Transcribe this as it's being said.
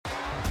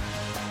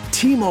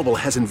T-Mobile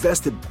has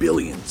invested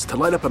billions to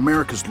light up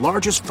America's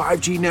largest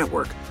 5G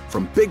network,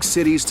 from big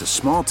cities to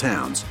small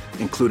towns,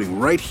 including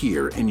right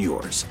here in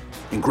yours.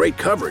 And great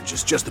coverage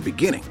is just the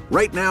beginning.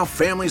 Right now,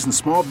 families and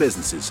small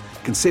businesses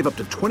can save up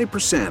to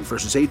 20%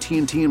 versus AT&T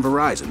and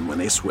Verizon when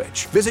they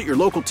switch. Visit your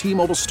local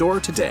T-Mobile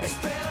store today.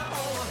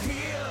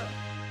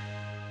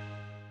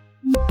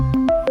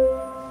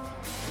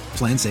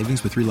 Plan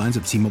savings with 3 lines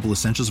of T-Mobile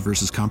Essentials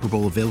versus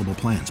comparable available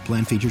plans.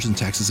 Plan features and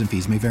taxes and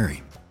fees may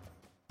vary.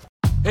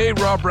 Hey,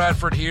 Rob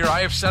Bradford here. I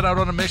have set out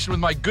on a mission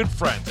with my good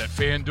friends at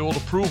FanDuel to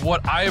prove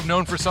what I have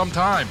known for some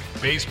time.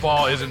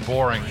 Baseball isn't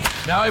boring.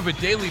 Now I have a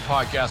daily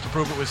podcast to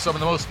prove it with some of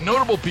the most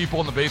notable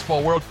people in the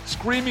baseball world,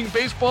 screaming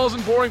baseball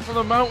isn't boring from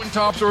the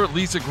mountaintops, or at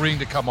least agreeing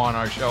to come on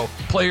our show.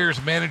 Players,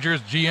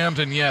 managers, GMs,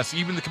 and yes,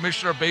 even the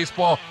commissioner of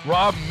baseball,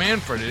 Rob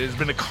Manfred. It has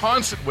been a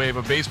constant wave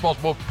of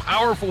baseball's most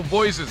powerful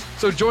voices.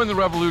 So join the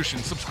revolution.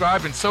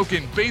 Subscribe and soak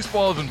in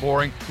Baseball Isn't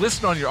Boring.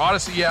 Listen on your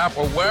Odyssey app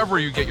or wherever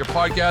you get your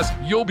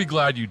podcast. You'll be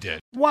glad you did.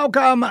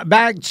 Welcome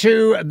back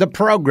to the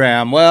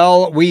program.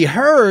 Well, we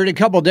heard a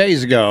couple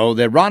days ago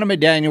that Ronna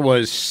McDaniel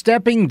was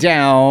stepping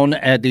down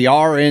at the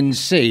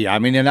RNC. I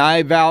mean, and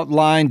I've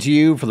outlined to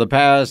you for the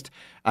past,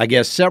 I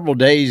guess, several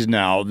days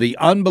now, the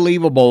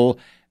unbelievable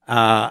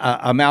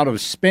amount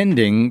of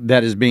spending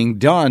that is being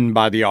done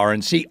by the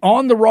RNC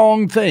on the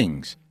wrong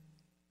things.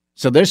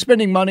 So they're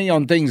spending money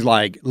on things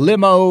like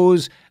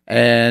limos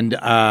and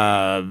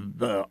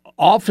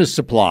office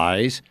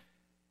supplies,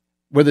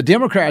 where the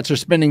Democrats are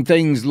spending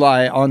things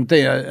like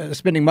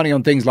spending money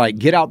on things like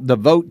get out the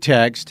vote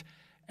text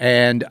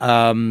and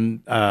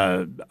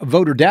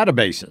voter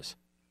databases.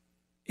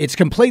 It's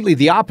completely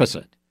the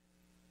opposite.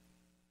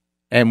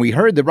 And we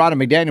heard that Ronna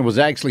McDaniel was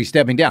actually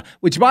stepping down,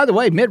 which, by the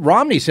way, Mitt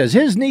Romney says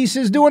his niece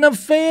is doing a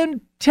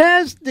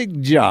fantastic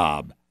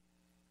job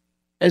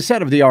as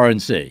head of the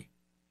RNC.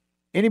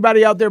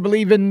 Anybody out there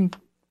believe in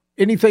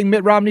anything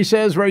Mitt Romney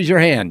says? Raise your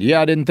hand.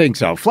 Yeah, I didn't think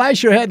so.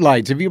 Flash your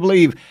headlights if you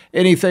believe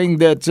anything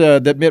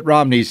that Mitt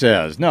Romney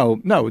says. No,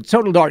 it's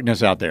total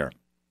darkness out there.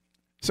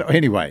 So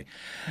anyway,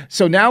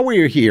 so now we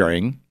are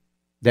hearing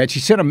that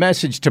she sent a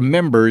message to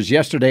members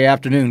yesterday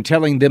afternoon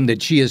telling them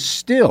that she is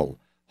still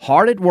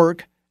hard at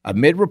work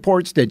amid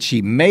reports that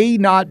she may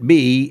not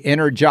be in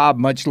her job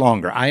much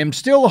longer. I am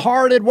still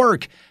hard at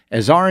work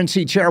as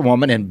RNC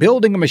chairwoman and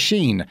building a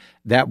machine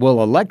that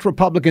will elect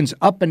Republicans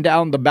up and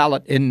down the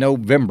ballot in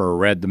November,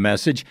 read the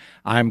message.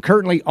 I'm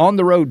currently on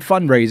the road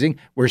fundraising.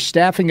 We're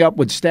staffing up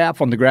with staff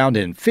on the ground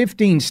in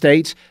 15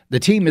 states. The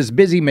team is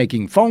busy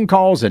making phone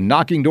calls and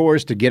knocking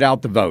doors to get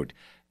out the vote.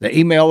 The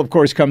email, of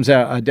course, comes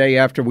out a day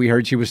after we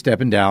heard she was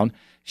stepping down.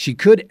 She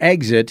could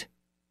exit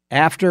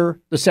after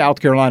the South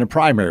Carolina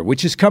primary,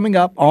 which is coming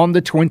up on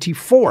the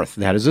 24th.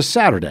 That is a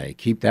Saturday.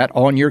 Keep that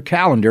on your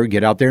calendar.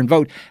 Get out there and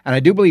vote. And I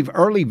do believe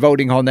early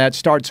voting on that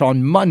starts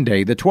on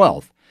Monday, the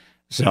 12th.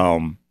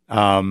 So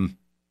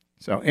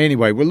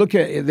anyway,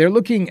 they're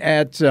looking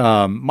at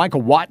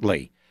Michael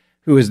Whatley,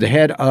 who is the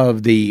head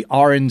of the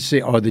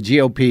RNC or the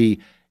GOP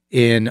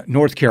in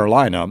North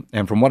Carolina.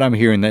 And from what I'm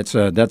hearing, that's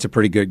a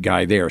pretty good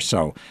guy there.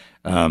 So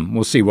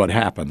we'll see what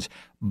happens.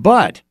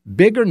 But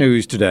bigger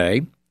news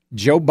today.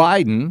 Joe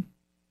Biden,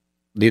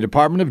 the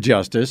Department of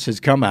Justice,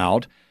 has come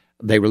out.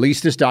 They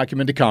released this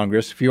document to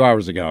Congress a few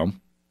hours ago.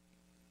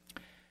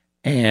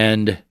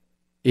 And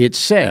it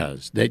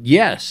says that,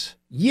 yes,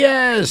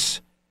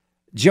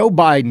 Joe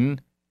Biden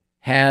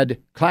had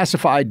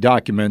classified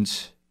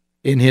documents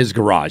in his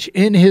garage,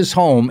 in his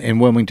home in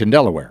Wilmington,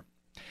 Delaware.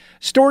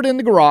 Stored in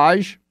the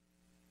garage,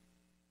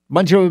 a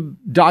bunch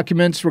of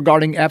documents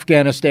regarding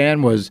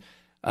Afghanistan was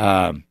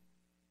there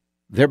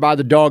by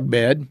the dog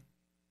bed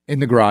in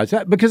the garage,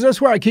 because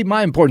that's where I keep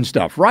my important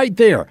stuff, right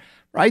there,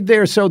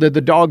 so that the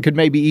dog could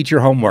maybe eat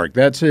your homework.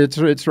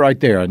 It's right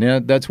there,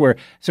 and that's where.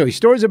 So he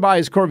stores it by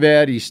his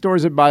Corvette, he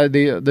stores it by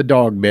the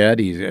dog bed.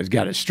 He's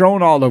got it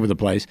strewn all over the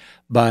place,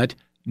 but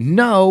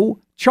no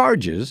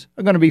charges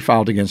are going to be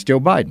filed against Joe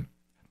Biden.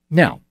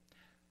 Now,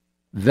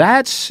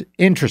 that's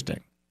interesting,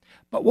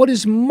 but what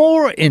is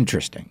more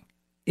interesting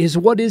is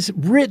what is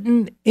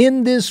written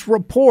in this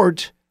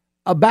report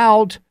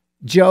about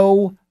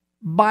Joe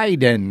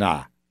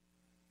Biden.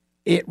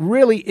 It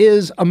really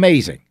is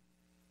amazing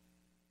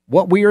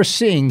what we are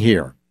seeing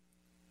here,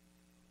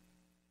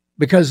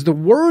 because the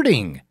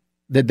wording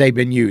that they've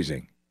been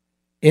using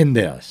in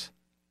this,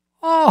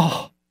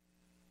 oh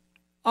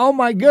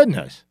my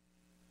goodness.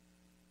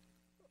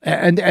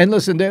 And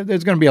listen,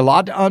 there's going to be a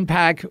lot to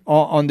unpack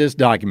on this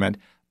document,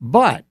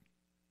 but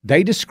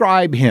they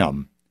describe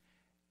him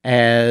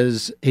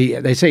as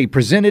they say he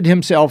presented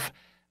himself.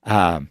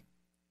 So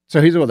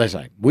here's what they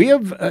say. We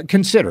have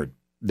considered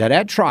that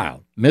at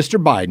trial,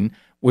 Mr. Biden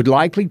would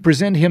likely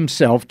present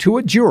himself to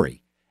a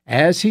jury,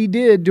 as he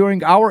did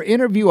during our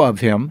interview of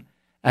him,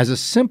 as a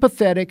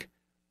sympathetic,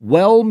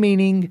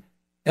 well-meaning,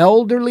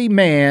 elderly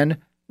man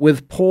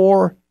with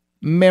poor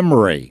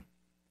memory.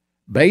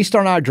 Based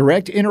on our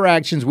direct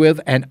interactions with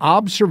and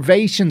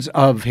observations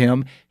of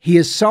him, he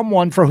is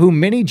someone for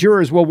whom many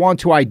jurors will want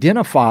to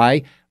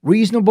identify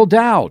reasonable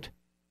doubt.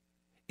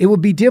 it would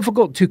be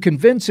difficult to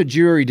convince a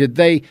jury that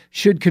they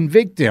should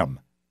convict him.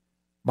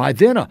 By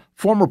then, a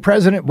former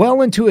president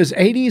well into his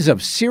 80s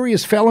of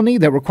serious felony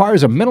that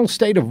requires a mental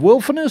state of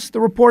willfulness, the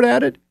report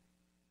added.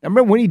 I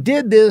remember when he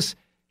did this,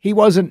 he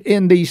wasn't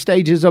in the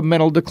stages of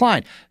mental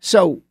decline.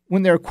 So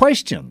when there are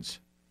questions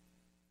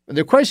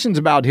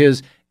about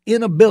his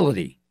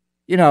inability,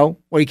 where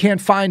he can't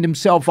find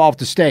himself off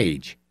the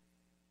stage,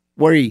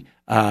 where he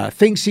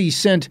thinks he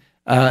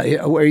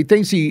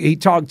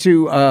talked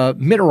to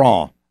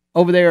Mitterrand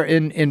over there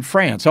in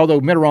France,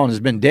 although Mitterrand has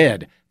been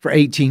dead for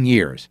 18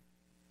 years.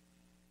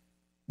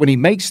 When he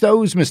makes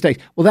those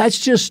mistakes, well, that's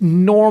just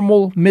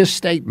normal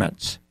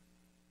misstatements.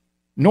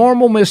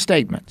 Normal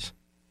misstatements.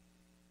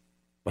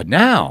 But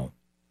now,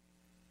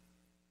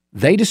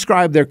 they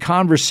describe their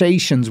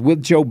conversations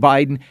with Joe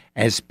Biden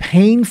as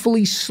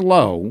painfully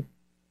slow,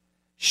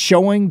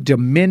 showing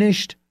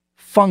diminished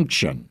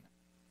function.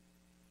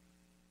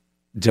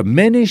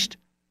 Diminished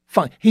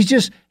function. He's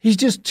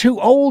just too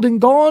old and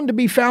gone to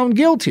be found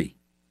guilty.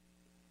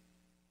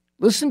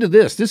 Listen to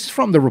this. This is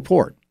from the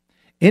report.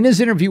 In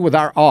his interview with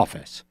our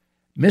office,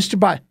 Mr.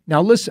 Biden,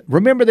 now listen,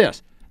 remember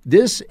this.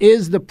 This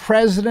is the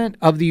president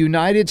of the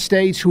United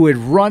States who is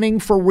running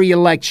for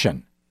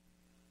re-election.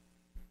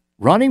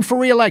 Running for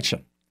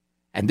re-election.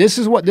 And this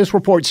is what this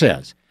report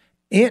says.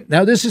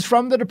 Now, this is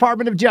from the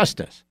Department of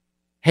Justice.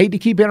 Hate to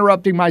keep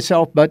interrupting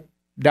myself, but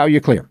now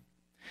you're clear.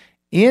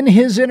 In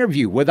his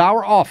interview with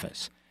our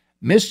office,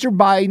 Mr.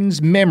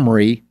 Biden's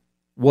memory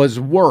was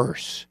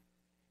worse.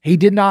 He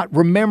did not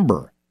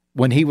remember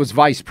when he was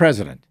vice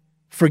president,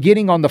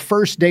 forgetting on the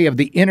first day of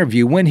the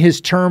interview when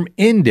his term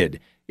ended.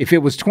 If it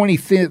was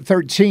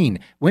 2013,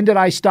 when did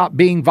I stop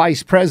being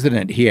vice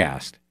president, he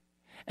asked.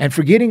 And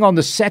forgetting on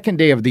the second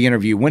day of the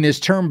interview when his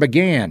term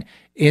began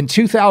in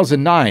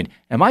 2009,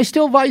 am I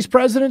still vice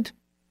president?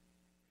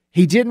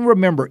 He didn't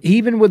remember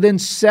even within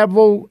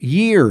several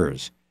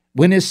years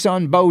when his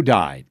son Beau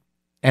died,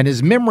 and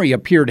his memory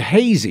appeared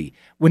hazy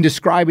when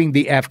describing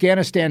the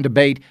Afghanistan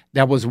debate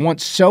that was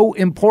once so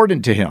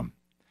important to him.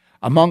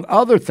 Among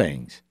other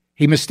things,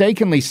 he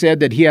mistakenly said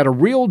that he had a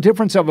real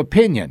difference of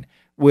opinion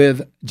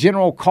with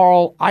General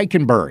Carl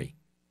Eikenberry,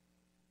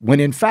 when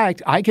in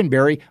fact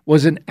Eikenberry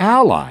was an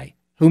ally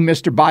whom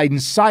Mr.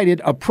 Biden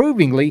cited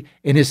approvingly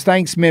in his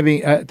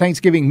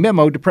Thanksgiving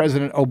memo to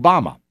President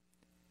Obama.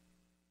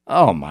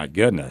 Oh, my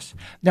goodness.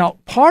 Now,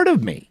 part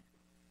of me,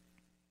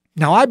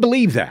 I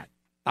believe that.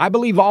 I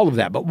believe all of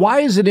that. But why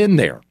is it in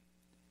there?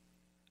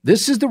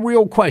 This is the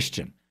real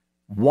question.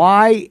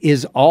 Why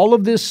is all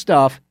of this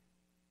stuff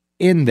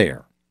in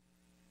there?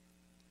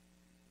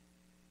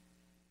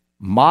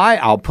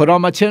 I'll put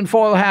on my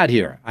tinfoil hat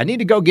here. I need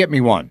to go get me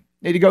one.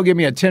 Need to go get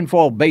me a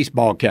tinfoil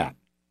baseball cap.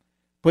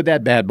 Put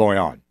that bad boy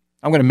on.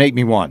 I'm going to make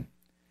me one.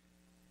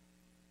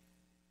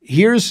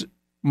 Here's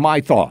my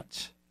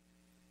thoughts.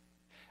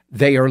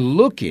 They are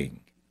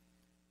looking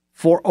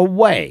for a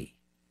way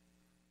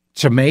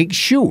to make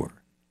sure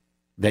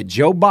that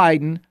Joe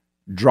Biden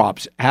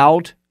drops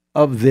out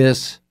of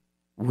this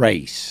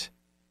race.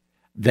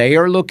 They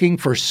are looking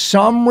for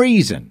some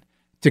reason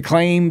to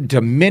claim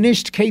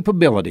diminished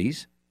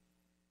capabilities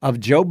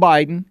of Joe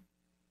Biden,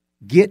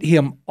 get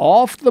him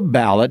off the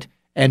ballot,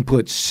 and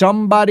put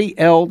somebody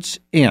else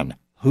in.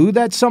 Who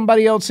that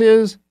somebody else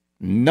is,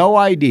 no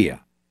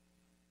idea.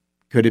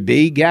 Could it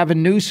be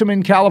Gavin Newsom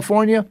in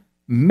California?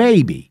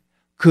 Maybe.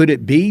 Could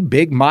it be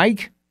Big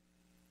Mike?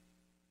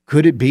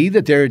 Could it be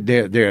that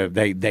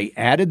they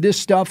added this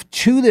stuff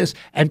to this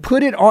and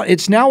put it on?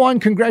 It's now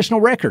on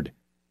congressional record.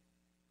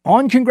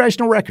 On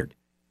congressional record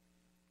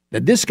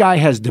that this guy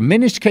has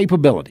diminished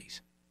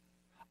capabilities.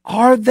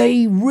 Are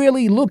they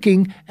really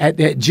looking at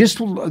just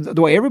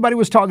the way everybody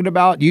was talking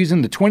about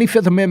using the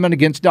 25th Amendment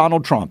against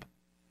Donald Trump,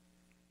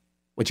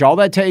 which all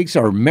that takes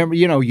are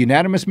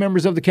unanimous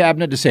members of the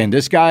cabinet to saying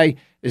this guy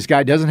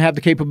doesn't have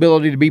the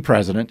capability to be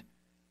president?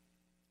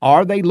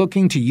 Are they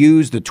looking to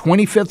use the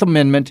 25th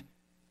Amendment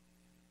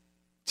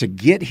to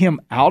get him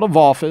out of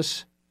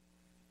office?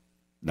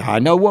 Now, I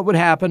know what would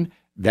happen.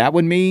 That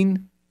would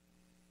mean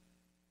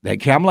that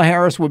Kamala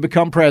Harris would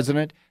become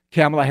president.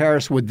 Kamala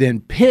Harris would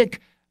then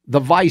pick the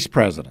vice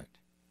president.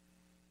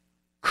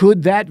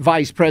 Could that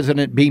vice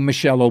president be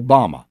Michelle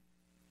Obama?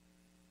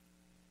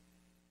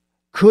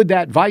 Could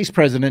that vice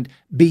president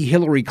be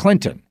Hillary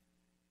Clinton?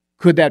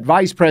 Could that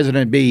vice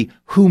president be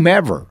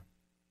whomever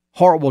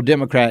horrible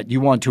Democrat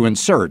you want to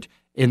insert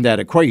in that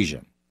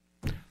equation?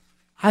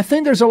 I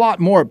think there's a lot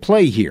more at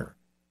play here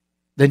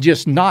than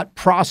just not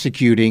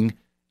prosecuting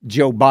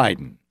Joe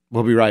Biden.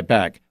 We'll be right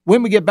back.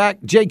 When we get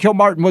back, Jay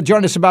Kilmartin will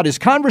join us about his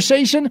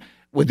conversation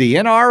with the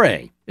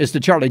NRA. It's the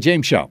Charlie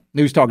James Show.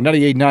 News Talk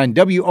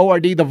 98.9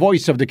 WORD, the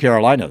voice of the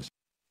Carolinas.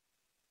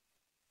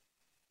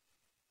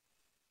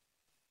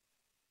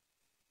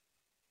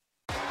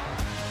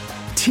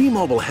 T-Mobile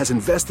T-Mobile has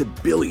invested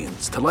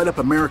billions to light up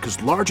America's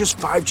largest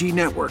 5G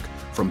network,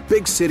 from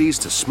big cities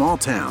to small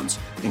towns,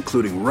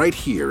 including right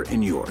here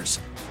in yours.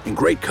 And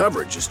great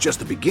coverage is just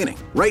the beginning.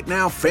 Right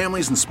now,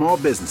 families and small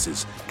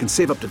businesses can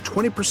save up to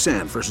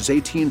 20% versus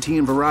AT&T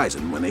and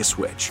Verizon when they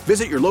switch.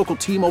 Visit your local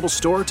T-Mobile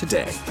store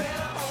today.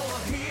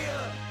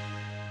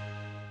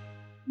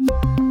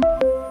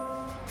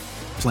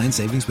 Plan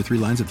savings with 3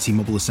 lines of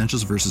T-Mobile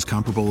Essentials versus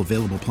comparable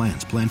available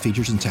plans. Plan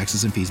features and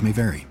taxes and fees may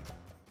vary.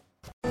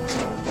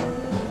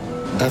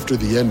 After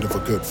the end of a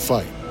good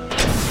fight,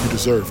 you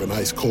deserve an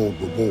ice-cold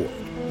reward.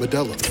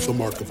 Modelo is the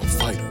mark of a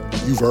fighter.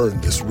 You've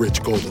earned this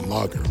rich golden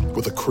lager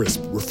with a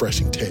crisp,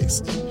 refreshing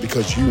taste.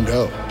 Because you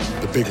know,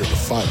 the bigger the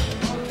fight,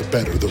 the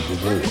better the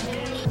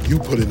reward. You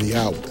put in the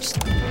hours,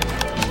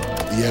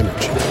 the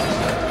energy,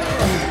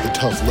 the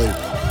tough labor.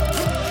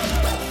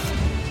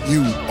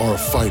 You are a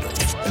fighter,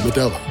 and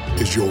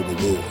Modelo is your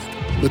reward.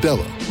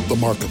 Modelo, the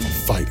mark of a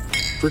fighter.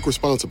 Drink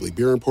responsibly.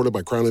 Beer imported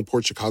by Crown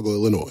Imports, Chicago,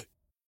 Illinois.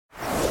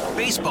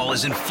 Baseball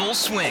is in full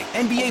swing.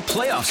 NBA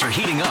playoffs are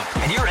heating up,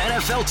 and your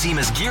NFL team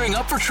is gearing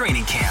up for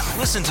training camp.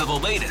 Listen to the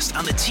latest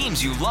on the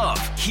teams you love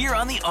here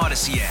on the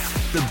Odyssey app.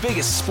 The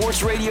biggest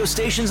sports radio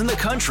stations in the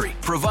country,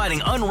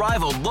 providing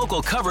unrivaled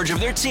local coverage of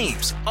their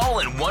teams, all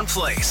in one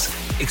place.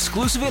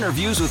 Exclusive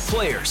interviews with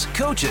players,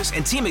 coaches,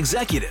 and team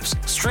executives,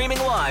 streaming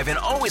live and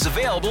always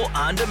available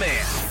on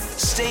demand.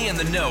 Stay in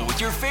the know with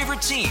your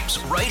favorite teams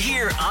right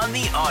here on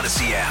the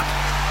Odyssey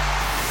app.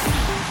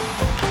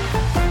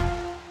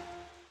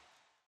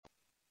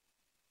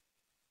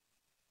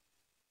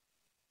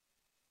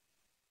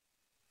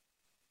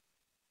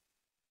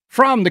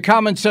 From the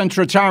Common Sense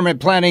Retirement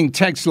Planning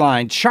text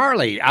line,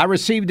 Charlie, I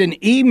received an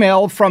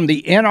email from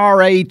the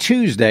NRA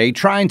Tuesday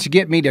trying to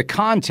get me to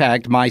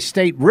contact my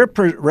state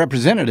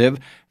representative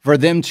for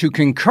them to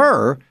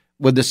concur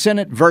with the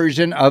Senate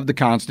version of the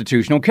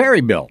constitutional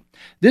carry bill.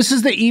 This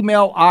is the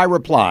email I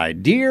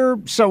replied. Dear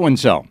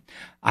so-and-so,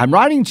 I'm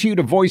writing to you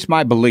to voice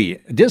my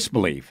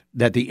disbelief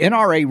that the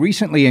NRA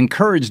recently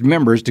encouraged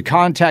members to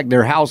contact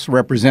their House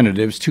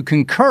representatives to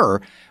concur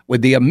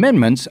with the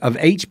amendments of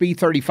HB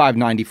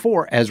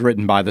 3594 as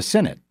written by the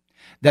Senate.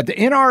 That the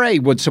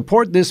NRA would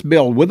support this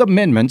bill with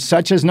amendments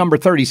such as number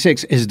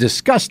 36 is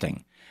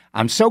disgusting.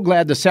 I'm so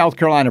glad the South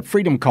Carolina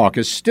Freedom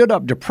Caucus stood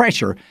up to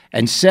pressure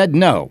and said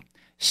no.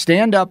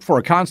 Stand up for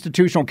a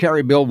constitutional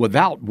carry bill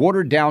without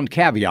watered-down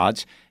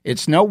caveats.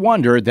 It's no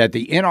wonder that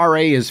the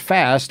NRA is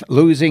fast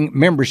losing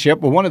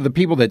membership. Well, one of the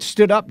people that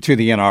stood up to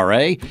the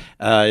NRA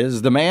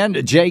is the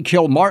man, Jay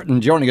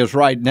Kilmartin, joining us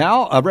right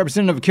now.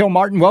 Representative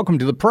Kilmartin, welcome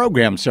to the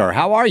program, sir.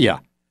 How are you?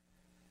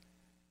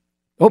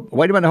 Oh,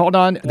 wait a minute. Hold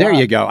on. There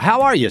you go.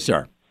 How are you,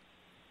 sir?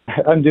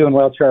 I'm doing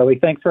well, Charlie.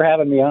 Thanks for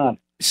having me on.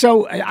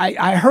 So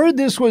I heard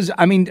this was,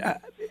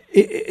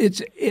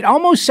 it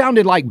almost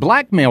sounded like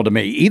blackmail to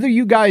me. Either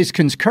you guys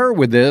concur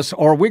with this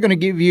or we're going to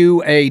give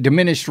you a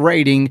diminished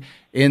rating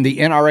in the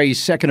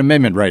NRA's Second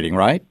Amendment rating,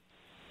 right?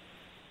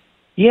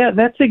 Yeah,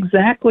 that's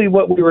exactly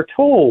what we were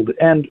told.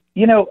 And,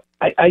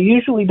 I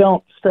usually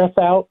don't stress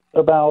out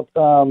about,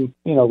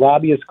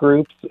 lobbyist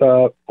groups,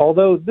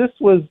 although this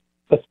was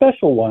a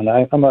special one.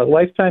 I'm a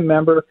lifetime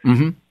member.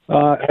 Mm-hmm.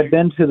 I've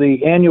been to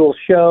the annual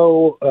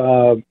show,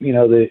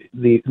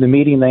 the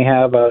meeting they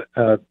have,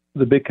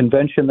 the big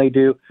convention they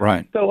do.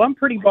 Right. So I'm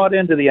pretty bought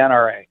into the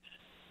NRA.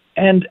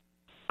 And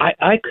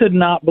I could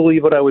not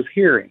believe what I was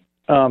hearing.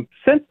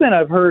 Since then,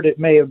 I've heard it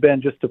may have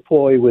been just a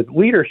ploy with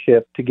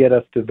leadership to get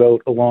us to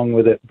vote along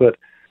with it. But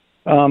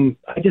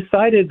I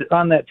decided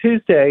on that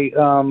Tuesday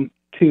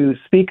to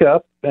speak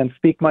up and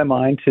speak my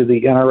mind to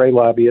the NRA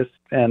lobbyists.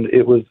 And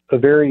it was a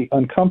very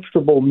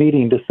uncomfortable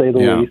meeting, to say the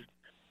least.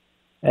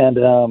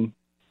 And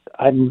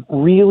I'm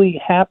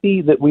really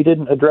happy that we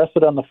didn't address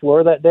it on the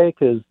floor that day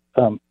because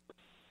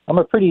I'm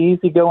a pretty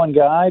easygoing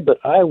guy, but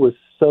I was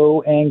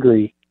so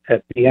angry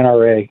at the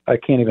NRA, I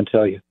can't even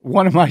tell you.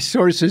 One of my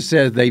sources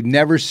says they've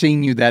never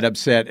seen you that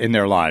upset in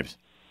their lives.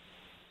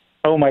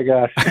 Oh, my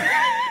gosh.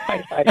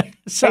 I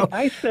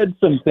said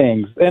some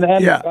things. And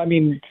I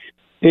mean,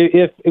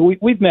 if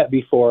we've met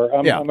before.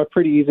 I'm a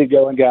pretty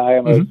easygoing guy.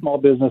 I'm a small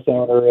business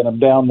owner, and I'm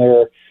down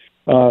there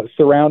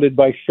surrounded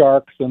by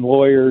sharks and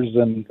lawyers,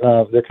 and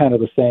they're kind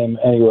of the same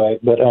anyway.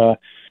 But,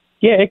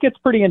 it gets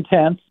pretty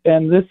intense,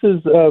 and this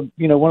is,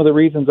 one of the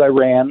reasons I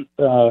ran.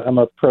 I'm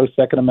a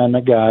pro-Second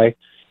Amendment guy,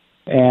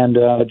 and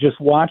just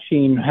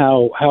watching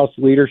how House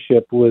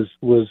leadership was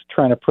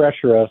trying to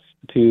pressure us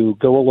to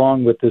go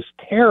along with this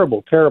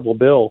terrible, terrible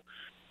bill.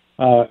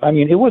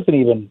 It wasn't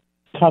even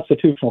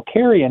constitutional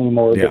carry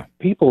anymore, but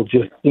people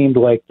just seemed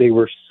like they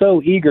were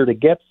so eager to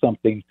get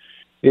something.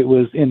 It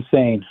was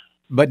insane.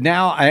 But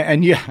now,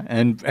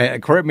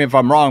 correct me if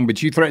I'm wrong,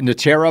 but you threatened to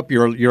tear up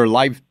your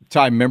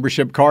lifetime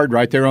membership card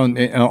right there on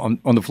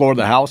the floor of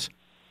the House.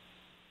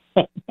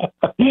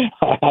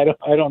 I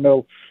don't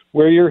know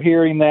where you're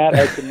hearing that,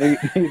 I can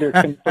neither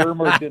confirm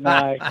or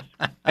deny.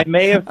 I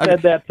may have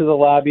said that to the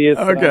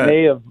lobbyists. Okay. I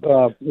may have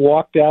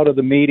walked out of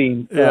the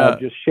meeting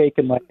just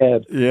shaking my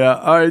head. Yeah.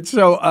 All right.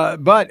 So,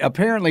 but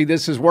apparently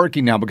this is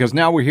working now, because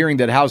now we're hearing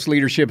that House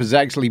leadership is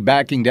actually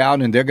backing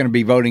down, and they're going to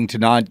be voting to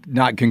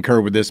not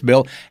concur with this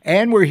bill.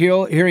 And we're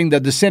hearing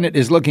that the Senate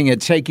is looking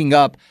at taking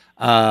up,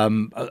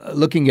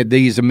 looking at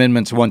these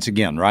amendments once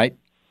again, right?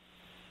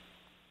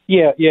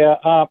 Yeah.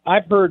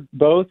 I've heard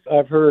both.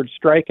 I've heard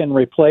strike and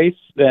replace,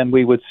 and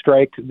we would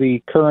strike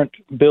the current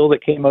bill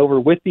that came over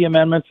with the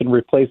amendments and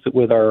replace it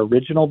with our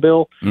original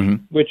bill,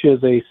 which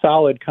is a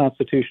solid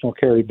constitutional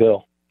carry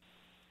bill.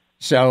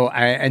 So,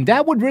 and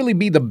that would really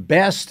be the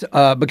best,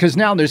 because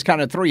now there's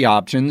kind of three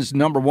options.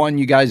 Number one,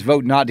 you guys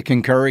vote not to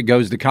concur. It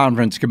goes to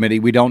conference committee.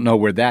 We don't know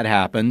where that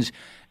happens.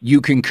 You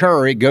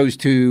concur. It goes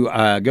to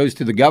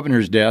the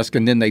governor's desk,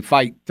 and then they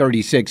fight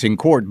 36 in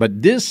court.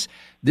 But this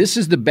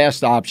is the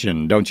best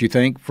option, don't you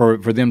think, for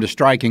them to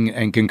strike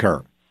and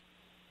concur?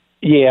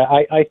 Yeah,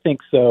 I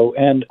think so.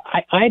 And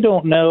I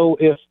don't know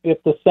if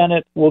the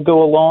Senate will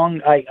go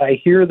along.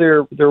 I hear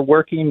they're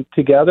working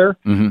together.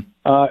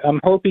 I'm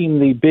hoping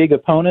the big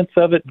opponents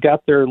of it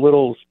got their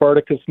little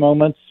Spartacus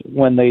moments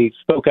when they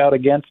spoke out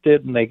against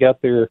it, and they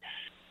got their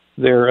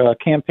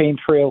campaign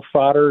trail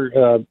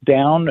fodder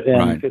down,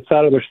 and it's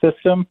out of their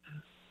system.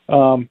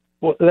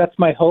 Well, that's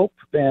my hope,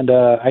 and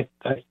I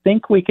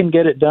think we can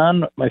get it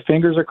done. My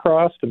fingers are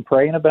crossed. I'm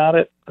praying about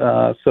it,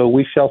 so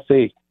we shall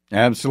see.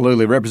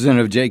 Absolutely.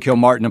 Representative J.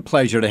 Kilmartin, a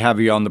pleasure to have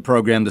you on the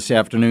program this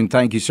afternoon.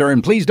 Thank you, sir,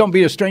 and please don't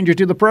be a stranger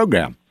to the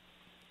program.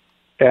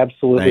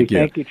 Absolutely.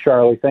 Thank you,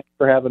 Charlie. Thanks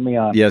for having me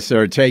on. Yes,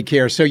 sir. Take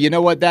care. So you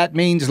know what that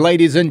means,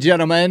 ladies and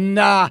gentlemen?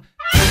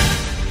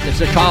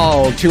 It's a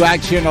call to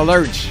action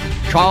alert.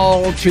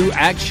 Call to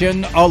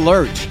action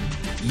alert.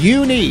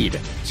 You need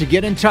to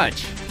get in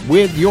touch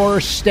with your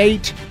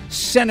state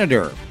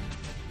senator.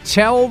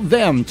 Tell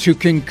them to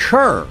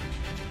concur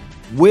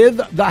with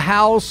the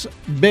House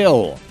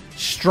bill.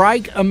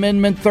 Strike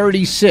Amendment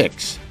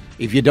 36.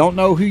 If you don't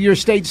know who your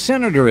state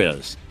senator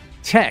is,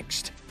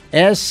 text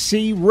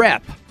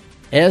SC-REP,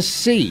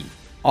 SC-REP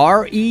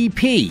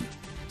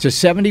to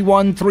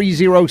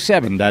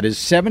 71307. That is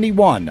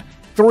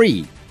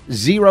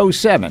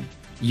 71307.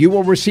 You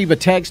will receive a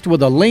text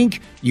with a link.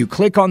 You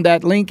click on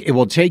that link. It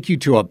will take you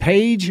to a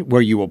page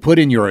where you will put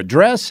in your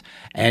address,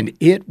 and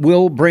it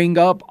will bring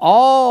up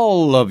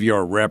all of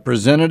your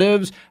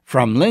representatives,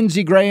 from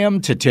Lindsey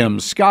Graham to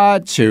Tim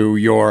Scott to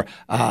your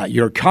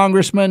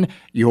congressman,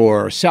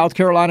 your South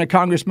Carolina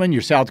congressman,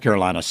 your South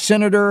Carolina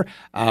senator,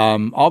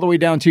 all the way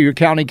down to your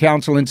county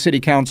council and city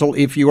council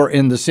if you are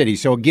in the city.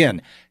 So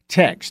again,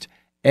 text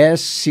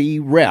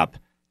SC-REP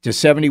to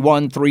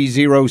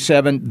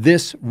 71307.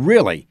 This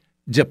really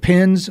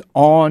depends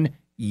on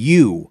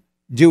you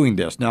doing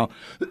this. Now,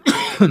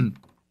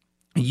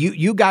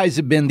 you guys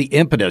have been the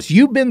impetus.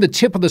 You've been the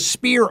tip of the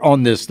spear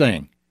on this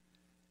thing.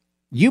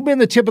 You've been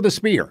the tip of the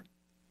spear.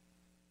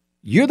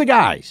 You're the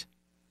guys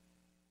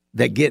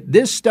that get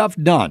this stuff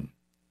done.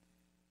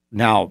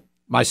 Now,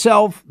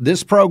 myself,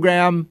 this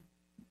program,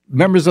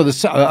 members of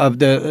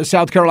the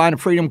South Carolina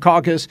Freedom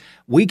Caucus,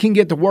 we can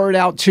get the word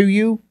out to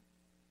you.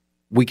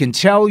 We can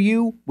tell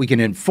you, we can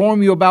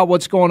inform you about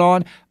what's going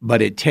on, but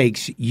it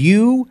takes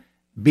you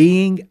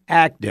being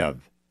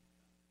active.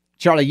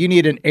 Charlie, you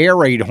need an air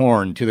raid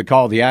horn to the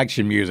call to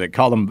action music.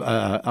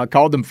 I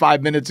called them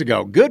 5 minutes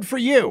ago. Good for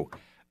you.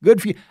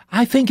 Good for you.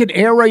 I think an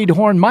air raid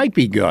horn might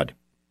be good.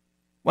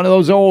 One of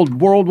those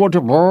old World War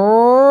II.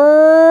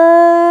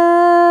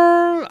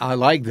 I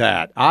like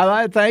that.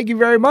 Thank you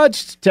very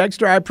much,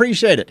 Texter. I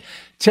appreciate it.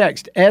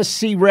 Text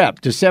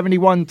SC-REP to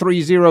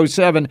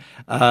 71307.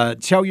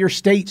 Tell your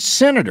state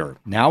senator.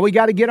 Now we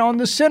got to get on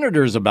the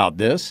senators about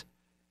this.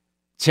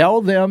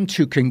 Tell them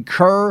to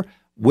concur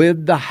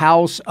with the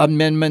House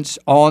amendments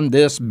on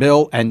this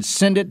bill and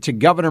send it to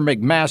Governor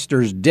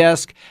McMaster's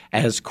desk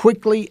as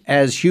quickly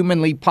as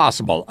humanly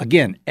possible.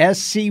 Again,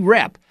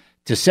 SC-REP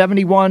to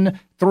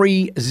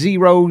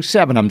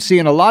 71307. I'm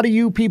seeing a lot of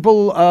you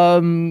people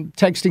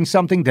texting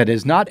something that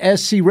is not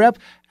SC-REP,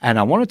 and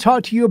I want to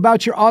talk to you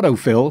about your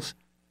autofills.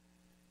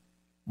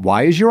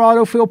 Why is your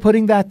autofill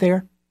putting that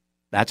there?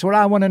 That's what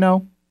I want to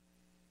know.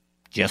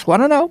 Just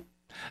want to know.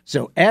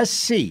 So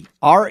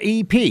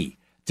SC-REP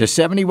to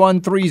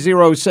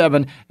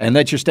 71307, and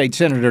let your state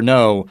senator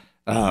know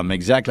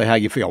exactly how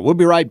you feel. We'll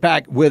be right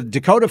back with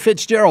Dakota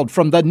Fitzgerald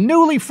from the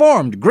newly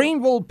formed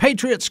Greenville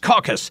Patriots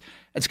Caucus.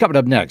 It's coming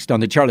up next on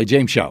The Charlie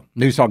James Show.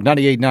 News Talk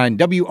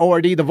 98.9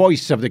 WORD, the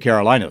voice of the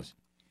Carolinas.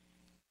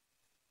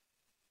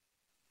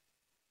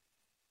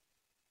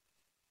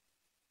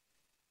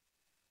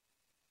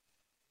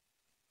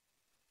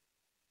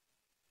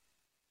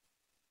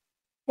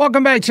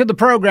 Welcome back to the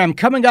program.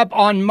 Coming up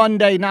on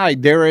Monday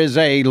night, there is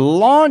a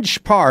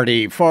launch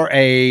party for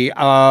a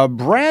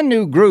brand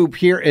new group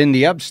here in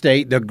the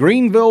upstate, the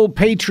Greenville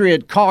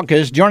Patriot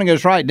Caucus. Joining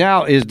us right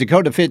now is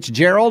Dakota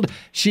Fitzgerald.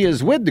 She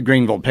is with the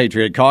Greenville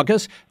Patriot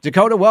Caucus.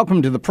 Dakota,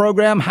 welcome to the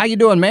program. How you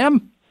doing,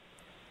 ma'am?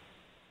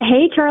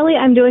 Hey, Charlie,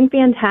 I'm doing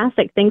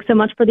fantastic. Thanks so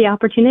much for the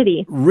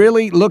opportunity.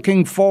 Really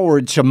looking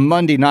forward to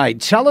Monday night.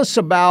 Tell us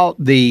about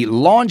the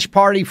launch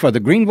party for the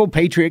Greenville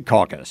Patriot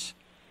Caucus.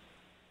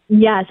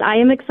 Yes, I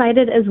am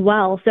excited as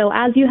well. So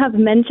as you have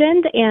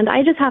mentioned, and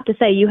I just have to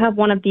say, you have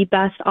one of the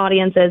best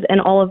audiences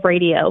in all of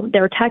radio.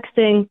 They're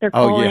texting, they're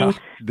calling,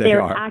 they're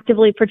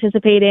actively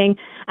participating,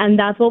 and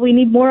that's what we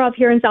need more of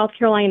here in South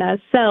Carolina.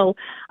 So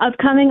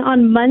upcoming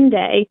on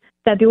Monday,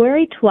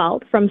 February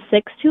 12th from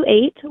 6 to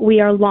 8, we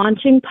are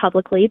launching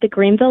publicly the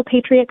Greenville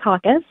Patriot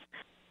Caucus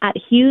at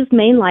Hughes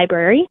Main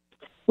Library.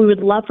 We would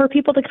love for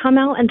people to come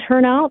out and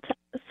turn out,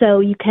 so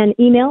you can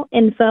email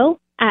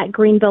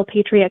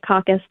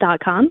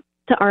info@greenvillepatriotcaucus.com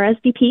to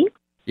RSVP.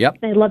 Yep.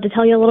 I'd love to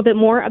tell you a little bit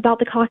more about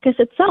the caucus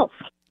itself.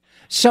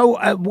 So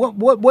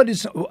what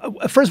is,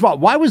 first of all,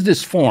 why was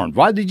this formed?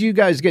 Why did you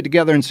guys get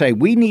together and say,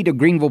 we need a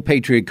Greenville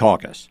Patriot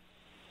Caucus?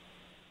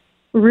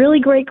 Really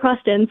great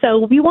question.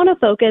 So we want to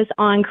focus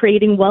on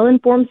creating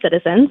well-informed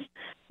citizens.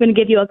 I'm going to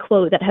give you a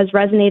quote that has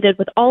resonated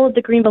with all of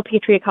the Greenville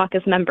Patriot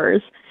Caucus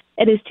members.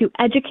 It is to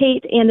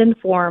educate and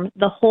inform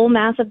the whole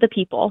mass of the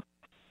people.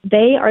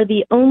 They are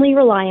the only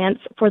reliance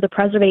for the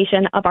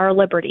preservation of our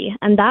liberty.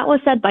 And that was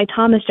said by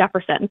Thomas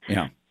Jefferson.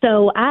 Yeah.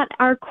 So at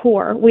our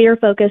core, we are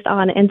focused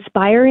on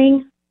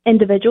inspiring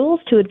individuals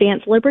to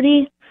advance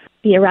liberty,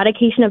 the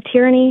eradication of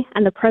tyranny,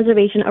 and the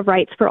preservation of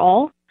rights for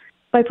all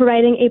by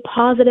providing a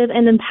positive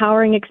and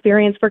empowering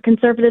experience for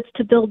conservatives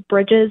to build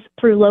bridges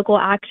through local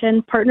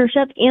action,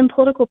 partnership, and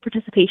political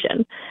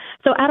participation.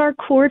 So at our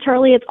core,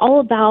 Charlie, it's all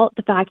about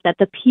the fact that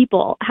the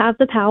people have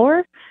the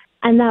power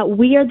and that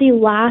we are the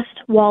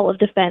last wall of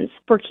defense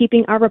for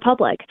keeping our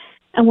republic.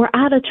 And we're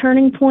at a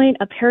turning point,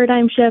 a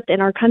paradigm shift in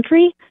our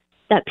country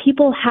that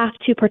people have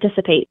to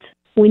participate.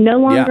 We no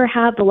longer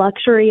have the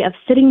luxury of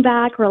sitting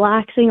back,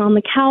 relaxing on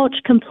the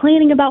couch,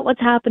 complaining about what's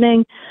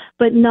happening,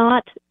 but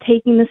not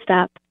taking the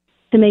step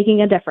to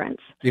making a difference.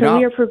 We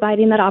are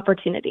providing that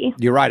opportunity.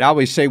 You're right. I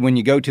always say when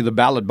you go to the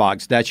ballot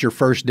box, that's your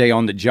first day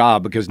on the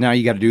job because now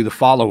you got to do the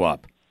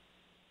follow-up,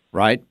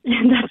 right?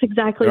 That's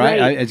exactly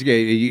right.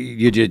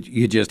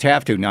 You just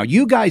have to. Now,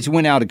 you guys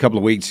went out a couple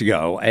of weeks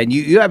ago, and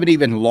you haven't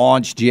even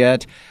launched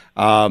yet,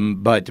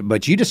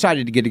 but you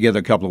decided to get together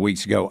a couple of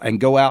weeks ago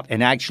and go out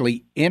and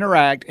actually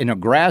interact in a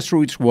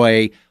grassroots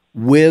way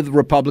with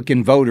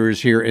Republican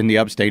voters here in the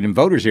upstate and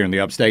voters here in the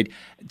upstate.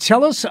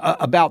 Tell us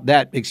about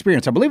that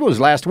experience. I believe it was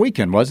last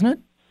weekend, wasn't it?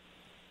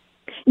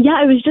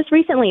 Yeah, it was just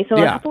recently. So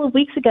a couple of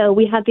weeks ago,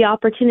 we had the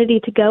opportunity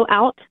to go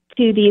out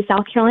to the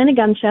South Carolina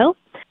Gun Show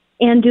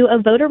and do a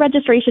voter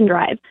registration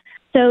drive.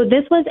 So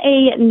this was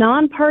a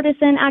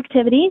nonpartisan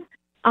activity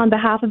on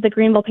behalf of the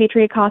Greenville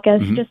Patriot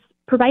Caucus, just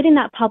providing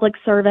that public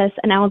service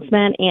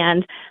announcement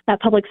and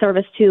that public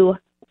service to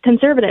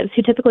conservatives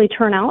who typically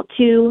turn out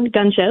to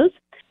gun shows.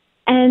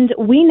 And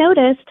we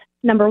noticed,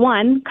 number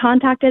one,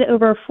 contacted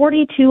over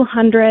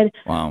 4,200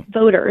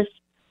 voters,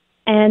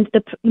 and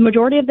the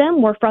majority of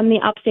them were from the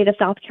upstate of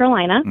South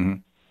Carolina.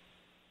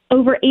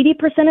 Over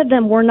 80% of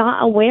them were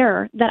not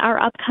aware that our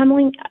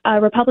upcoming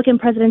Republican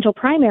presidential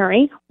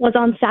primary was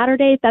on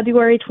Saturday,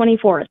 February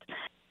 24th.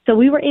 So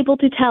we were able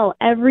to tell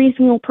every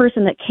single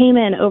person that came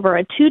in over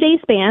a 2-day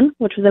span,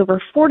 which was over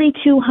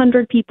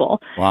 4,200 people,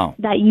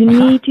 that you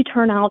need to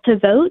turn out to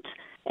vote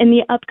in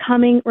the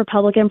upcoming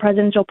Republican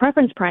presidential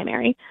preference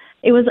primary.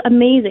 It was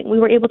amazing. We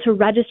were able to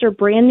register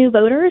brand new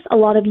voters, a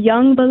lot of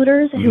young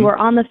voters who were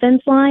on the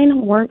fence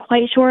line, weren't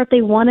quite sure if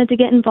they wanted to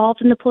get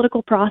involved in the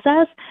political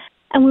process,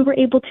 and we were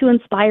able to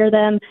inspire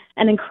them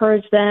and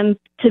encourage them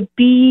to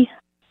be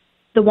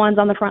the ones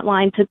on the front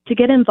line, to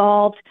get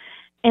involved,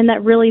 and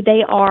that really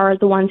they are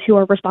the ones who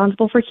are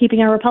responsible for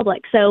keeping our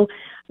republic. So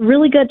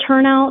really good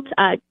turnout,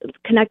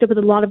 connected with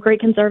a lot of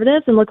great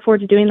conservatives, and look forward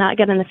to doing that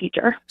again in the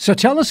future. So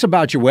tell us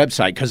about your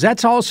website, because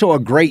that's also a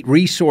great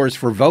resource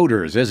for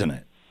voters, isn't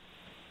it?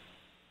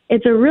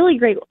 It's a really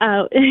great,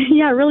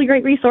 really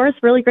great resource,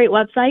 really great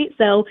website.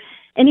 So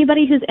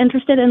anybody who's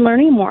interested in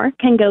learning more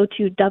can go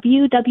to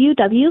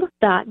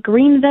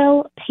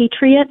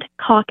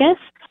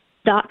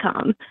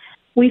www.greenvillepatriotcaucus.com.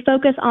 We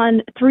focus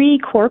on 3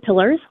 core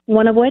pillars,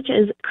 one of which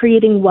is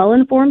creating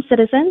well-informed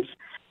citizens.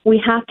 We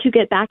have to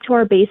get back to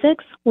our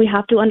basics. We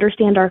have to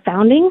understand our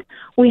founding.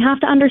 We have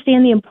to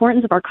understand the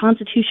importance of our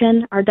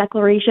Constitution, our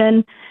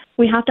Declaration.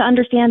 We have to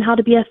understand how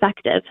to be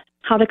effective,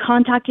 how to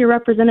contact your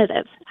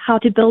representatives, how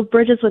to build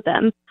bridges with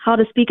them, how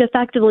to speak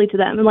effectively to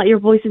them and let your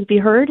voices be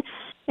heard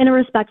in a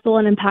respectful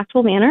and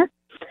impactful manner.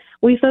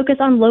 We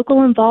focus on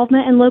local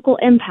involvement and local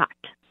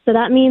impact. So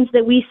that means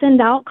that we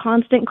send out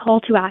constant call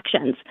to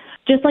actions.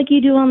 Just like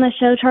you do on the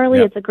show, Charlie,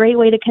 It's a great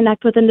way to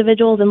connect with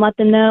individuals and let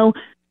them know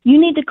you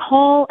need to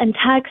call and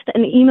text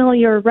and email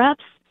your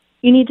reps.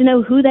 You need to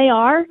know who they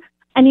are,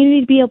 and you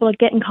need to be able to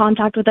get in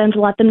contact with them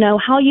to let them know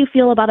how you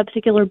feel about a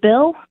particular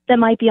bill that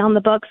might be on the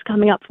books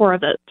coming up for a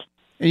vote.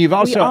 And we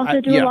also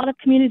do a lot of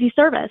community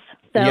service.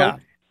 So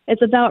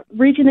it's about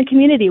reaching the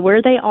community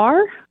where they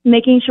are,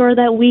 making sure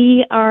that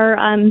we are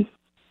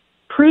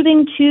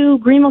proving to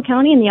Greenville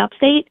County and the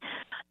upstate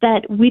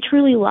that we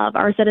truly love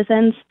our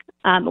citizens.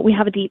 We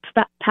have a deep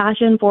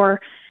passion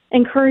for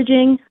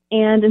encouraging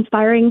and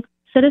inspiring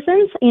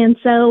citizens. And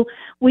so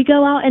we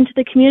go out into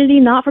the community,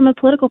 not from a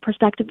political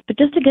perspective, but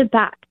just to give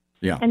back.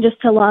 Yeah. And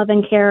just to love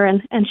and care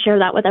and share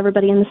that with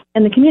everybody in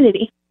the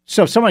community.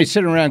 So if somebody's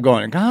sitting around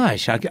going,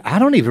 gosh, I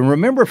don't even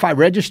remember if I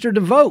registered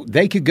to vote,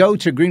 they could go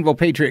to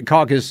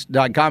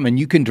GreenvillePatriotCaucus.com and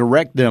you can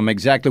direct them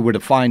exactly where to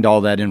find all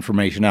that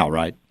information out,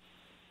 right?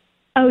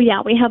 Oh,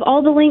 yeah. We have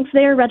all the links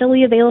there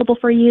readily available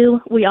for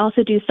you. We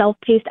also do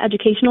self-paced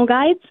educational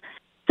guides.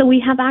 So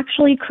we have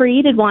actually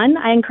created one.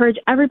 I encourage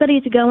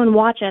everybody to go and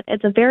watch it.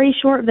 It's a very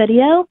short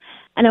video,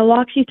 and it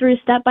walks you through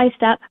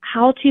step-by-step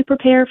how to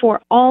prepare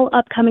for all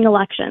upcoming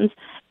elections.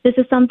 This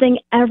is something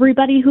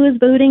everybody who is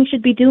voting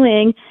should be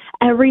doing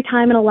every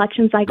time an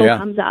election cycle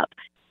comes up.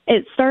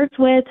 It starts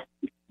with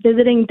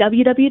visiting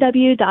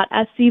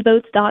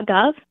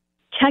www.scvotes.gov.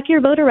 Check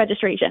your voter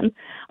registration.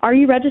 Are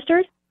you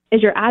registered?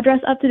 Is your address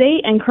up to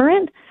date and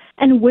current?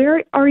 And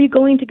where are you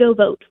going to go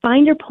vote?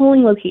 Find your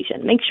polling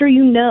location. Make sure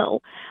you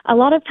know. A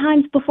lot of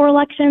times before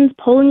elections,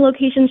 polling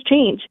locations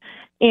change.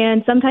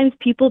 And sometimes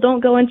people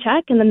don't go and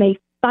check, and then they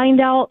find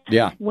out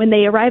when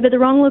they arrive at the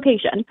wrong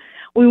location.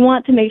 We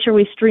want to make sure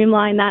we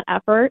streamline that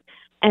effort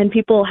and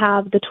people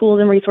have the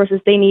tools and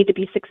resources they need to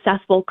be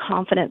successful,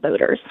 confident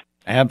voters.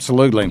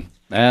 Absolutely.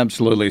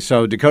 Absolutely.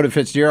 So, Dakota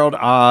Fitzgerald,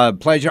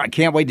 pleasure. I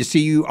can't wait to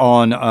see you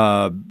on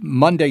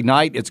Monday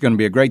night. It's going to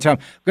be a great time.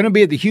 Going to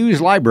be at the Hughes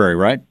Library,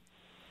 right?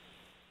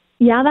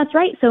 Yeah, that's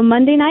right. So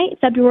Monday night,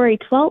 February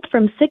 12th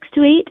from 6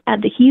 to 8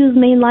 at the Hughes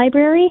Main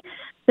Library.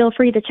 Feel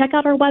free to check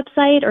out our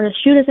website or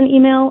shoot us an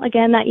email.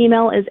 Again, that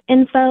email is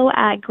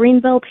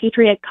info@Greenville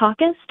Patriot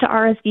Caucus to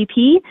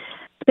RSVP.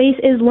 Space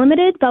is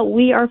limited, but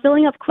we are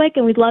filling up quick,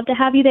 and we'd love to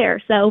have you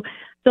there. So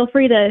feel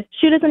free to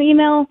shoot us an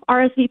email,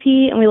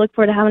 RSVP, and we look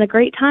forward to having a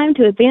great time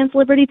to advance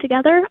liberty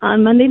together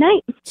on Monday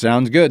night.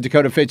 Sounds good.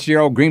 Dakota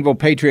Fitzgerald, Greenville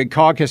Patriot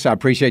Caucus. I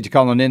appreciate you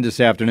calling in this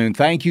afternoon.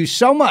 Thank you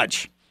so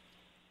much.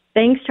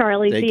 Thanks,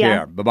 Charlie. Take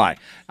care. Bye-bye.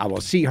 I will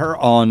see her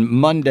on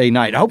Monday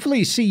night.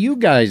 Hopefully see you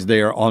guys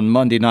there on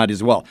Monday night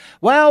as well.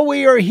 Well,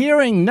 we are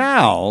hearing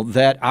now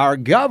that our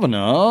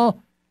governor,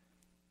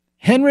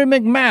 Henry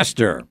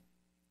McMaster,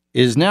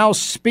 is now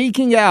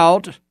speaking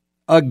out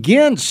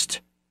against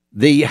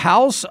the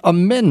House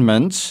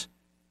amendments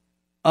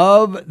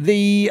of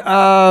the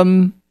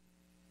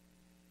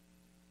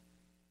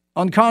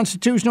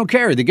unconstitutional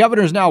carry. The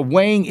governor is now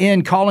weighing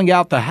in, calling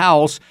out the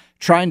House,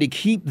 trying to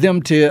keep them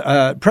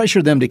to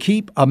pressure them to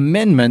keep the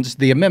amendments.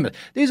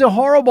 These are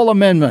horrible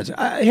amendments.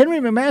 Henry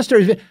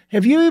McMaster,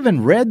 have you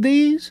even read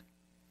these?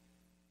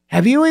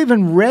 Have you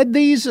even read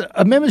these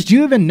amendments? Do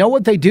you even know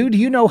what they do? Do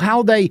you know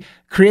how they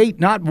create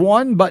not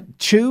one, but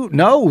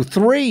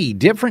three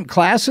different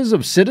classes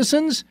of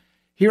citizens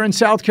here in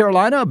South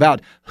Carolina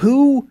about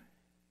who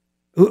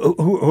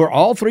are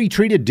all three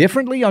treated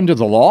differently under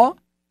the law?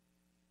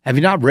 Have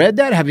you not read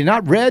that? Have you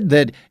not read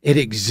that it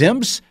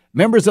exempts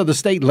members of the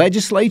state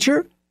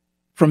legislature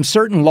from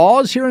certain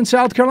laws here in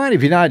South Carolina?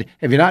 Have you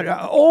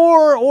not,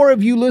 or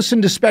have you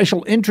listened to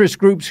special interest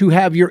groups who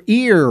have your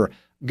ear,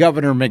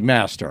 Governor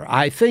McMaster?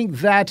 I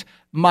think that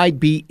might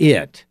be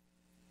it.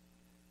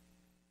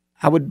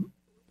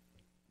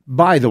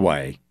 By the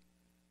way,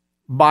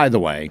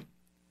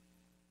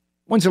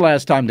 when's the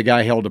last time the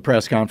guy held a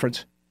press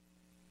conference?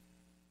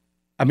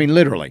 I mean,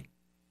 literally.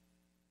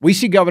 We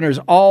see governors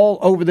all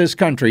over this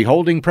country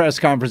holding press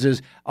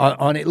conferences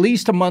on at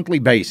least a monthly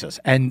basis,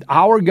 and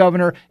our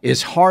governor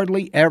is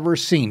hardly ever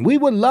seen. We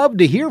would love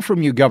to hear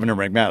from you, Governor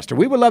McMaster.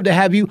 We would love to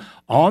have you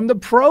on the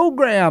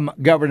program,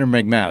 Governor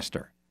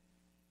McMaster.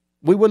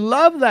 We would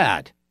love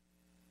that.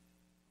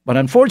 But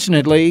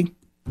unfortunately,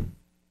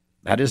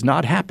 that has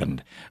not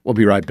happened. We'll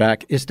be right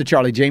back. It's the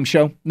Charlie James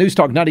Show. News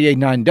Talk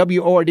 98.9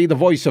 WORD, the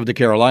voice of the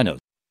Carolinas.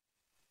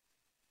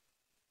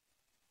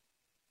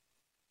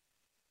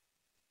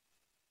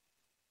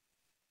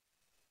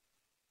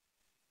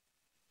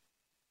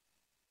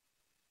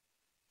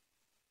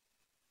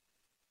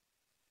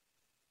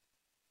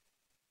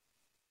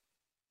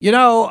 You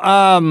know,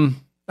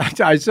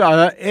 I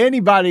saw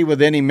anybody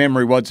with any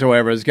memory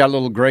whatsoever has got a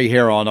little gray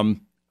hair on them,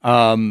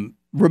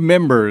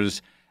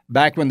 remembers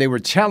back when they were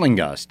telling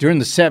us during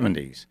the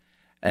 70s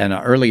and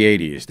early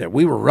 80s that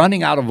we were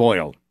running out of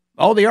oil.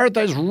 Oh, the earth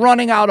is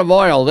running out of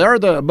oil.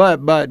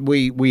 But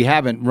we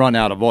haven't run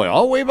out of oil.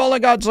 Oh, we've only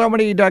got so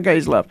many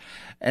decades left.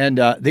 And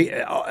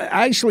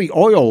actually,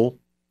 oil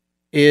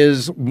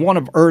is one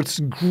of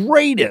Earth's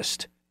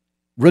greatest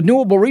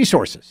renewable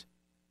resources.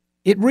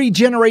 It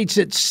regenerates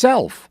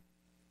itself.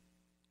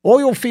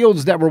 Oil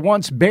fields that were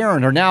once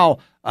barren are now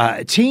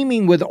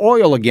teeming with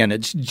oil again.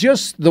 It's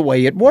just the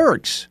way it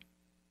works.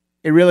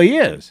 It really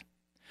is.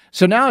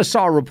 So now I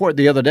saw a report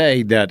the other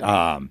day that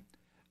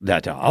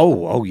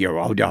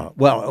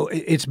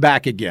it's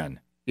back again.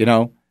 You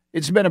know,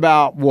 it's been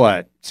about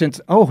what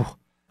since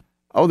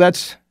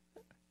that's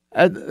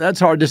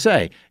hard to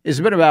say.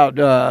 It's been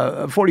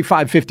about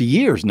 45, 50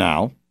 years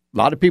now. A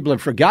lot of people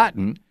have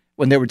forgotten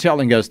when they were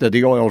telling us that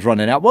the oil's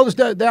running out. Well,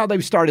 now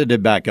they've started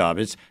it back up.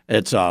 It's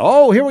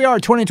here we are,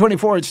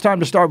 2024. It's time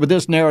to start with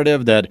this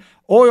narrative that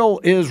oil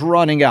is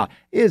running out.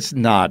 It's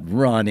not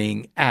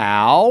running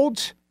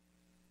out.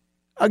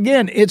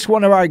 Again, it's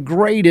one of our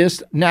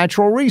greatest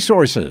natural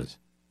resources.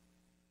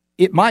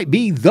 It might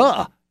be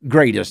the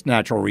greatest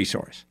natural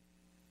resource.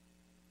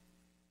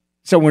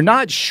 So we're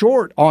not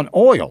short on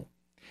oil.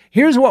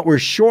 Here's what we're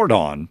short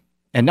on,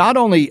 and not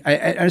only,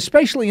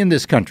 especially in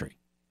this country,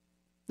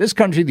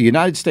 the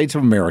United States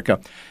of America.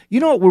 You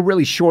know what we're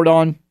really short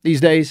on these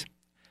days?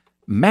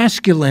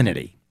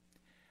 Masculinity.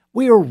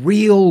 We are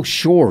real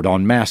short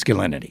on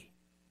masculinity.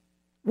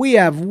 We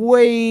have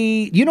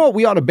you know what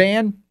we ought to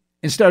ban?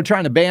 Instead of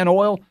trying to ban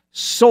oil?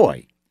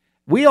 Soy.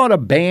 We ought to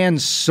ban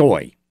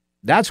soy.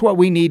 That's what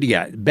we need to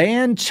get.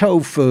 Ban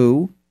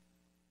tofu.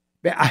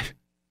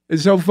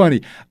 It's so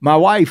funny. My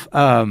wife,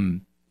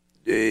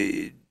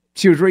 she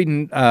was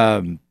reading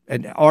an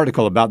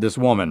article about this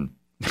woman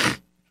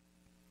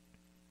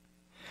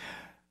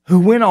who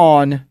went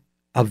on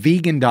a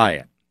vegan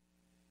diet.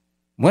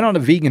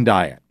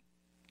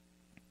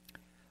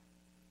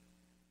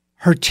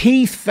 Her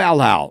teeth fell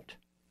out.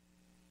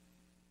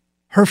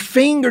 Her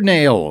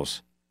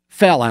fingernails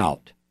fell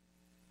out.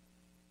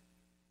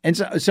 And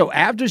so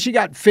after she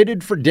got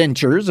fitted for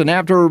dentures and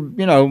after,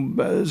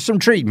 some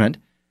treatment,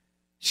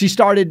 she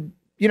started,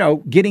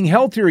 getting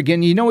healthier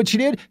again. You know what she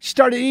did? She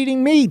started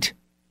eating meat.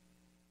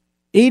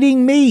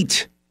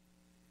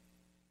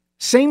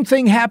 Same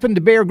thing happened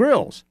to Bear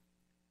Grylls.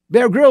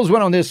 Bear Grylls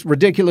went on this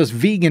ridiculous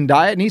vegan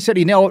diet, and he said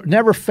he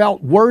never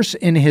felt worse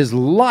in his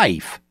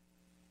life.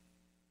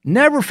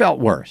 Never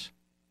felt worse.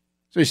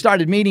 So he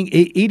started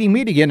eating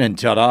meat again, and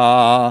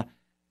ta-da,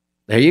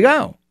 there you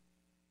go.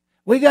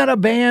 We got to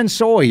ban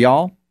soy,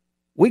 y'all.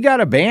 We got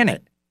to ban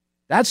it.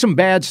 That's some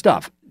bad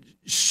stuff.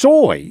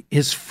 Soy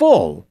is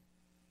full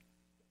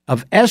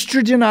of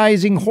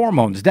estrogenizing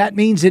hormones. That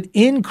means it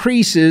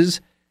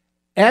increases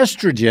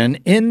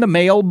estrogen in the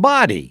male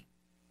body.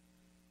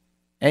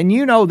 And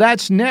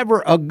that's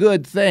never a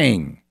good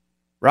thing,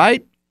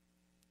 right?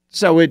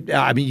 So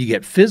you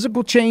get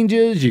physical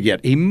changes, you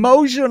get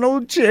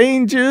emotional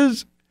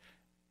changes.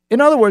 In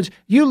other words,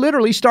 you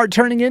literally start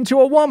turning into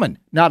a woman,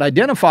 not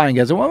identifying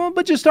as a woman,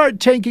 but you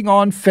start taking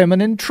on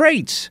feminine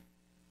traits.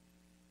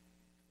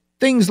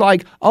 Things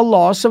like a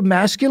loss of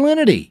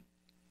masculinity.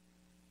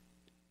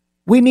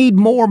 We need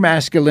more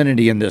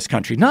masculinity in this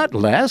country, not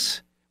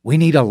less. We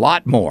need a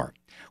lot more.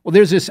 Well,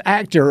 there's this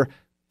actor,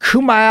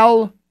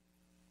 Kumail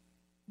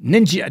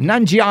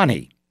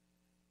Nanjiani.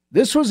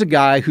 This was a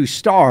guy who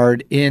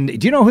starred in,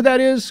 do you know who that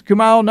is?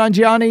 Kumail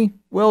Nanjiani?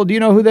 Will, do you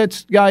know who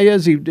that guy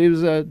is? He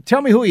was,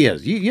 tell me who he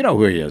is. You know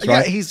who he is,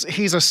 right? Yeah,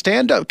 he's a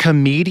stand-up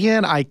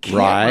comedian. I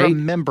can't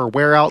remember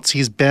where else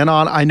he's been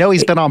on. I know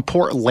he's been on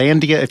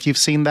Portlandia, if you've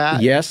seen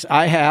that. Yes,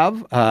 I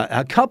have.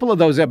 A couple of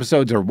those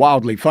episodes are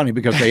wildly funny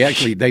because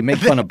they make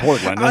fun of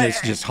Portland, and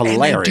it's just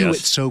hilarious. And they do it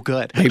so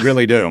good. They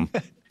really do.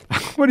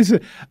 What is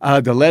it?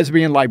 The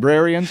lesbian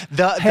librarians?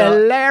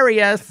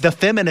 Hilarious. The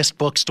feminist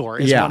bookstore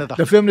is one of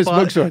the feminist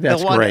bookstore.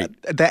 That's great.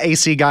 The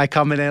AC guy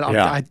coming in,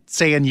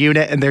 saying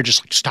unit, and they're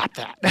just like, stop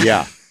that.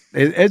 Yeah,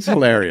 it's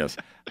hilarious.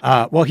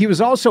 Well, he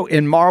was also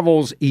in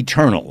Marvel's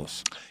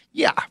Eternals.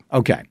 Yeah.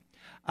 Okay.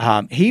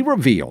 He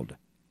revealed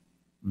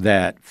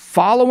that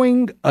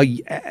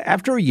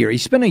after a year, he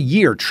spent a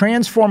year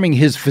transforming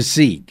his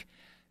physique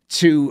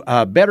to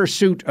better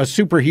suit a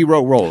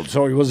superhero role.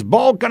 So he was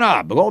bulking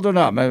up.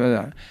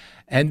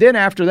 And then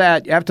after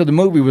that, after the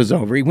movie was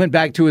over, he went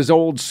back to his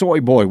old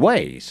soy boy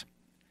ways.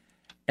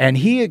 And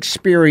he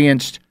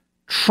experienced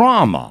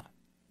trauma,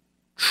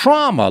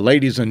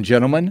 ladies and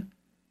gentlemen,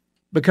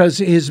 because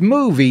his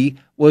movie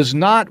was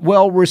not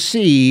well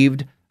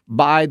received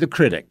by the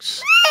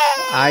critics.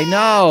 I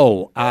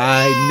know.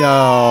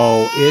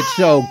 It's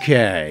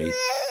okay.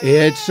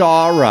 It's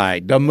all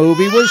right. The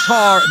movie was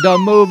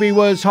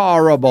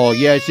horrible.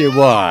 Yes, it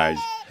was.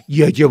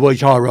 Yes, it was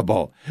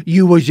horrible.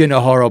 You was in a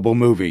horrible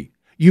movie.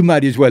 You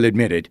might as well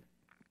admit it.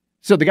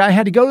 So the guy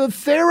had to go to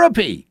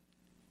therapy.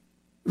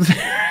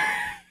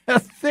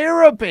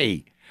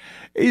 Therapy.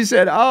 He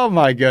said, oh,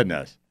 my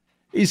goodness.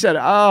 He said,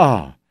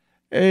 oh,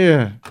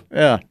 yeah.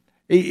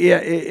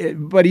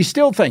 But he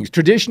still thinks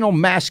traditional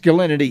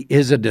masculinity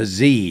is a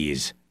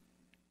disease.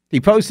 He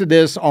posted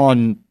this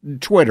on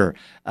Twitter.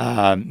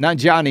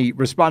 Nanjiani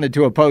responded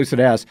to a post that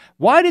asked,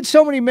 why did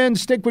so many men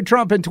stick with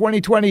Trump in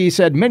 2020? He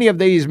said, many of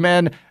these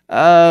men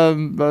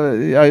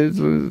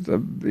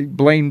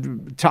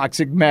blamed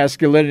toxic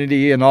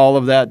masculinity and all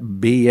of that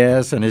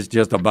BS, and it's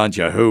just a bunch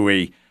of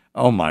hooey.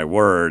 Oh, my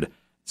word.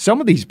 Some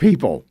of these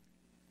people,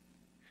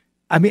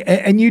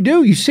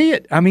 you see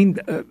it.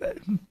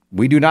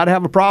 We do not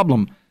have a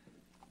problem.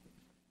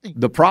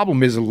 The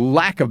problem is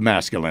lack of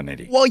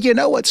masculinity. Well, you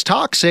know what's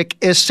toxic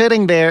is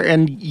sitting there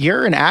and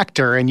you're an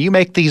actor and you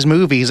make these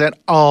movies and,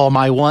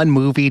 my one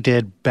movie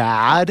did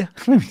bad.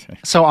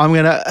 So I'm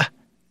going to...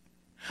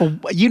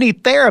 You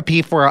need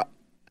therapy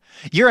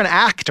you're an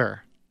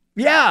actor.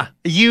 Yeah.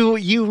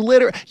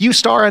 You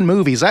star in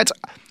movies.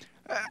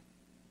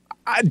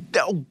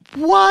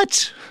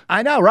 What?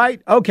 I know,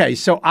 right? Okay,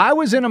 so I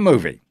was in a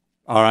movie,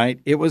 all right?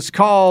 It was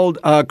called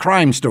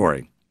Crime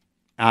Story.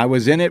 I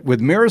was in it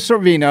with Mira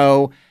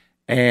Sorvino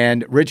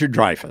and Richard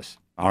Dreyfuss,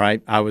 all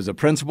right? I was a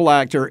principal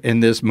actor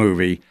in this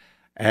movie.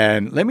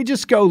 And let me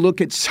just go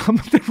look at some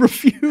of the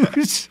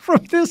reviews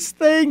from this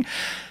thing.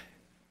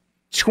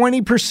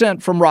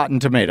 20% from Rotten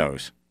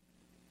Tomatoes.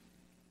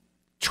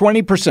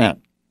 20%.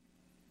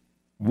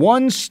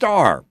 1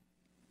 star.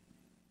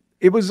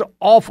 It was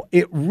awful.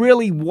 It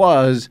really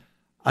was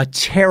a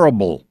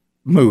terrible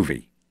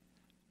movie.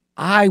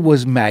 I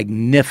was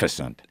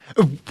magnificent.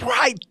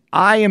 Right.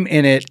 I am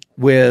in it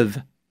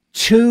with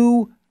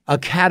 2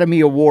 Academy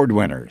Award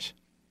winners.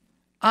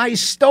 I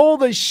stole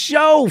the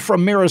show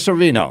from Mira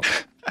Sorvino.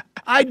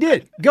 I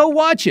did. Go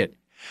watch it.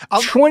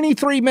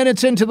 23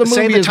 minutes into the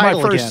movie is my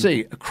first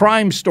scene.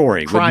 Crime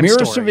Story with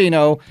Mira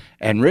Sorvino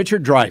and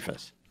Richard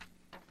Dreyfuss.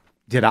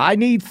 Did I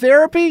need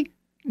therapy?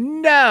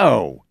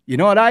 No. You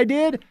know what I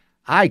did?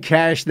 I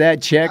cashed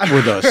that check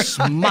with a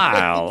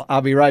smile.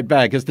 I'll be right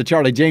back. It's the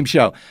Charlie James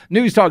Show.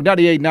 News Talk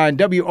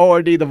 98.9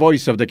 WORD, the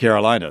voice of the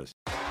Carolinas.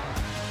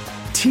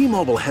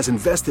 T-Mobile has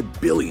invested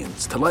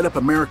billions to light up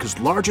America's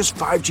largest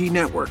 5G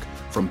network,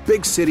 from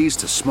big cities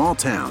to small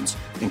towns,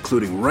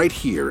 including right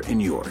here in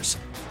yours.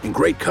 And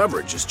great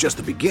coverage is just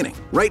the beginning.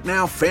 Right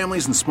now,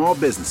 families and small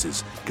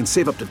businesses can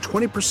save up to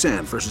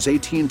 20% versus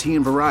AT&T and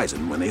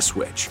Verizon when they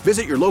switch.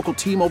 Visit your local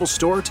T-Mobile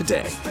store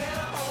today.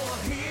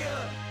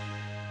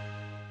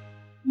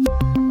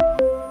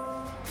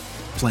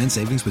 Plan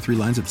savings with 3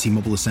 lines of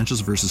T-Mobile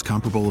Essentials versus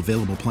comparable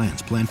available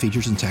plans. Plan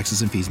features and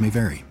taxes and fees may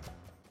vary.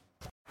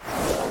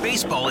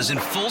 Baseball is in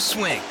full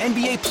swing.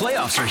 NBA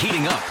playoffs are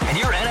heating up, and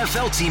your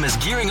NFL team is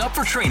gearing up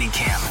for training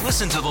camp.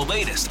 Listen to the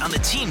latest on the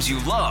teams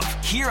you love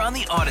here on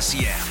the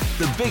Odyssey app.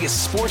 The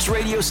biggest sports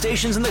radio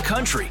stations in the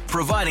country,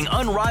 providing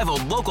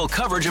unrivaled local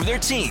coverage of their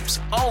teams,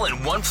 all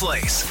in one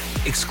place.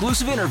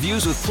 Exclusive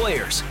interviews with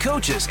players,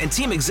 coaches, and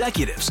team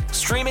executives,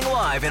 streaming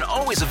live and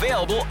always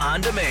available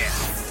on demand.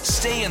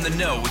 Stay in the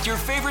know with your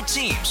favorite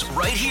teams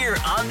right here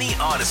on the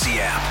Odyssey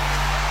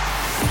app.